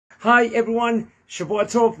Hi everyone,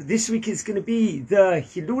 Shabbat Tov. This week is going to be the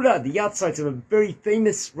Hilula, the yahrzeit of a very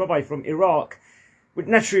famous Rabbi from Iraq, with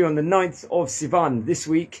naturally on the 9th of Sivan this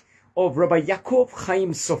week, of Rabbi Yaakov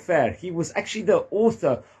Chaim Sofer. He was actually the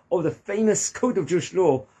author of the famous Code of Jewish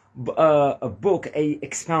Law, a book, a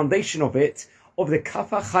expoundation of it, of the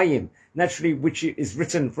Kaf HaChaim, naturally, which is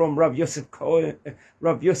written from Rav Yosef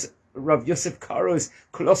Karo's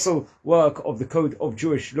colossal work of the Code of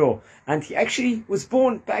Jewish Law. And he actually was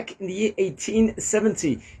born back in the year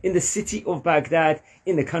 1870 in the city of Baghdad,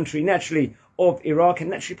 in the country, naturally, of Iraq, and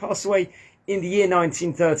naturally passed away in the year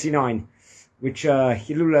 1939, which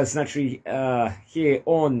Hilula is naturally here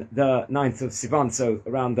on the 9th of Sivan, so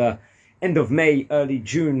around the end of May, early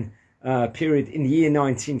June period in the year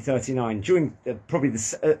 1939, during probably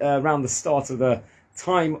around the start of the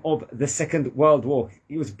time of the Second World War.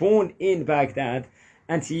 He was born in Baghdad,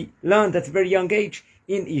 and he learned at a very young age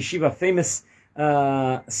in yeshiva, famous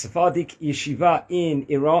Sephardic yeshiva in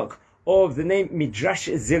Iraq, of the name Midrash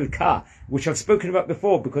Zilka, which I've spoken about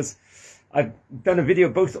before because I've done a video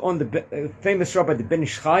both on the famous Rabbi, the Ben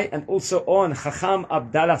Ish Chai, and also on Chacham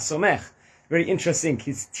Abdallah Somekh. Very interesting.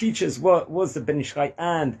 His teachers was the Ben Ish Chai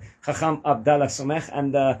and Chacham Abdallah Somekh,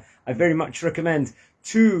 and I very much recommend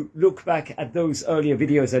to look back at those earlier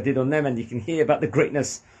videos I did on them, and you can hear about the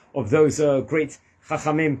greatness of those great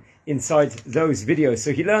Chachamim inside those videos.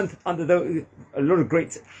 So he learned under a lot of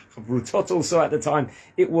great Rutot also at the time.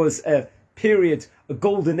 It was a period, a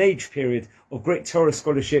golden age period of great Torah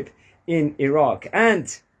scholarship in Iraq.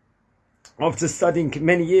 And after studying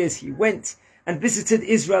many years, he went and visited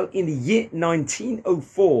Israel in the year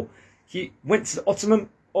 1904. He went to the Ottoman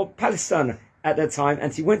of Palestine at that time,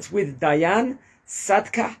 and he went with Dayan,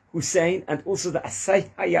 Sadka Hussein, and also the Asay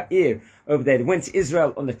Hayair over there. They went to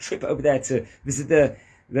Israel on a trip over there to visit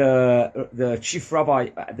the chief rabbi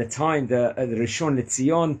at the time, the Rishon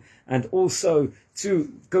LeZion, and also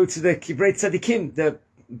to go to the Kibrei Tzadikim, the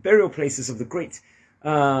burial places of the great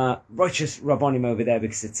righteous Rabbanim over there,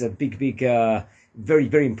 because it's a big, very,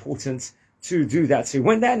 very important to do that. So he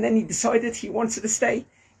went there, and then he decided he wanted to stay.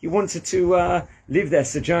 He wanted to live there,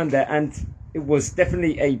 sojourn there, and it was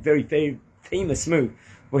definitely a very, very famous move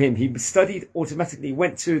for him. He studied automatically,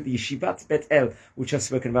 went to the Yeshivat Bet El, which I've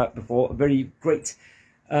spoken about before, a very great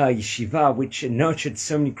yeshiva which nurtured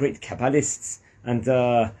so many great Kabbalists, and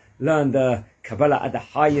learned Kabbalah at the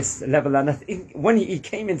highest level. And I think when he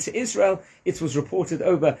came into Israel, it was reported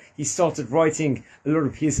over, he started writing a lot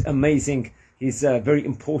of his amazing, his very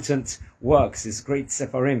important works, his great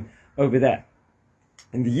Sefarim over there.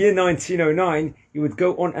 In the year 1909, he would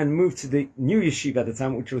go on and move to the new yeshiva at the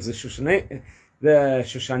time, which was the Shoshanim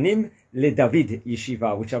Le David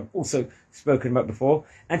yeshiva, which I've also spoken about before.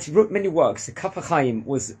 And he wrote many works. The Kaf HaChaim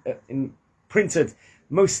was printed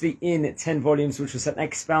mostly in 10 volumes, which was an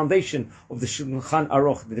expoundation of the Shulchan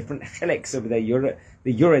Aruch, the different cheleks over there,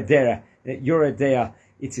 the Yoredea,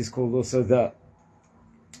 it is called, also the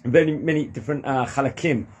many different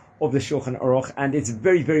chalakim of the Shulchan Aruch, and it's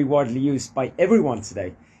very, very widely used by everyone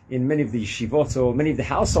today in many of the yeshivot or many of the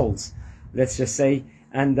households, let's just say,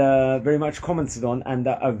 and very much commented on, and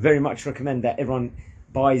I very much recommend that everyone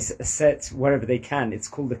buys a set wherever they can. It's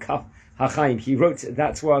called the Kaf HaChaim. He wrote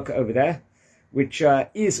that work over there, which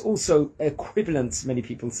is also equivalent, many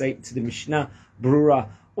people say, to the Mishnah Brura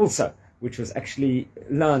also, which was actually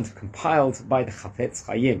learned, compiled by the Chafetz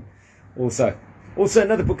Chaim also. Also,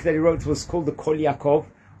 another book that he wrote was called the Kol Yaakov,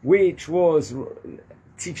 which was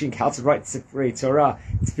teaching how to write Sefer Torah,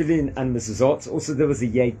 Tefillin and Mezuzot. Also, there was a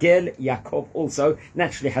Yegel Yaakov, also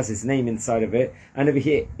naturally has his name inside of it. And over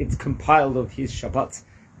here, it's compiled of his Shabbat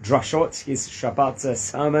drashot, his Shabbat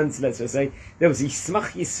sermons, let's just say. There was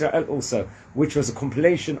Yismach Yisrael also, which was a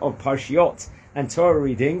compilation of Parshiot and Torah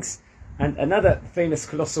readings. And another famous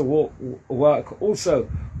colossal work also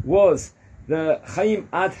was the Chaim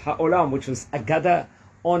Ad Ha'olam, which was Agada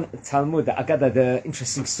on Talmud, the Agada, the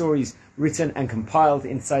interesting stories written and compiled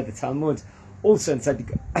inside the Talmud, also inside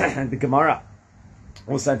the Gemara.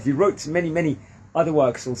 Also, and he wrote many other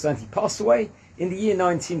works also, and he passed away in the year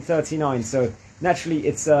 1939. So naturally,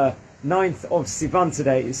 it's 9th of Sivan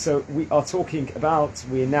today. So we are talking about,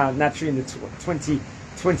 we are now naturally in the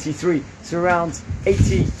 2023, so around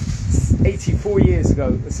 84 years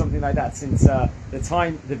ago, or something like that, since the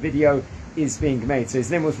time the video is being made. So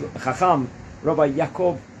his name was Chacham Rabbi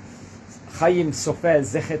Yaakov Chaim Sofer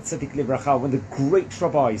Zechet Tzadik Livracha, one of the great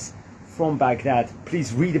rabbis from Baghdad.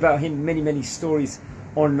 Please read about him, many stories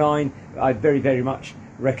online. I very much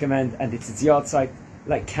recommend, and it's a yahrzeit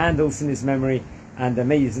like candles in his memory, and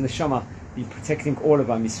may his neshama be protecting all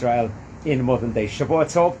of Am Yisrael in modern day.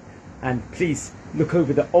 Shabbat Tov, and please look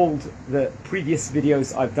over the previous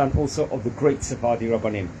videos I've done also of the great Sephardi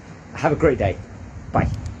Rabbanim. Have a great day. Bye.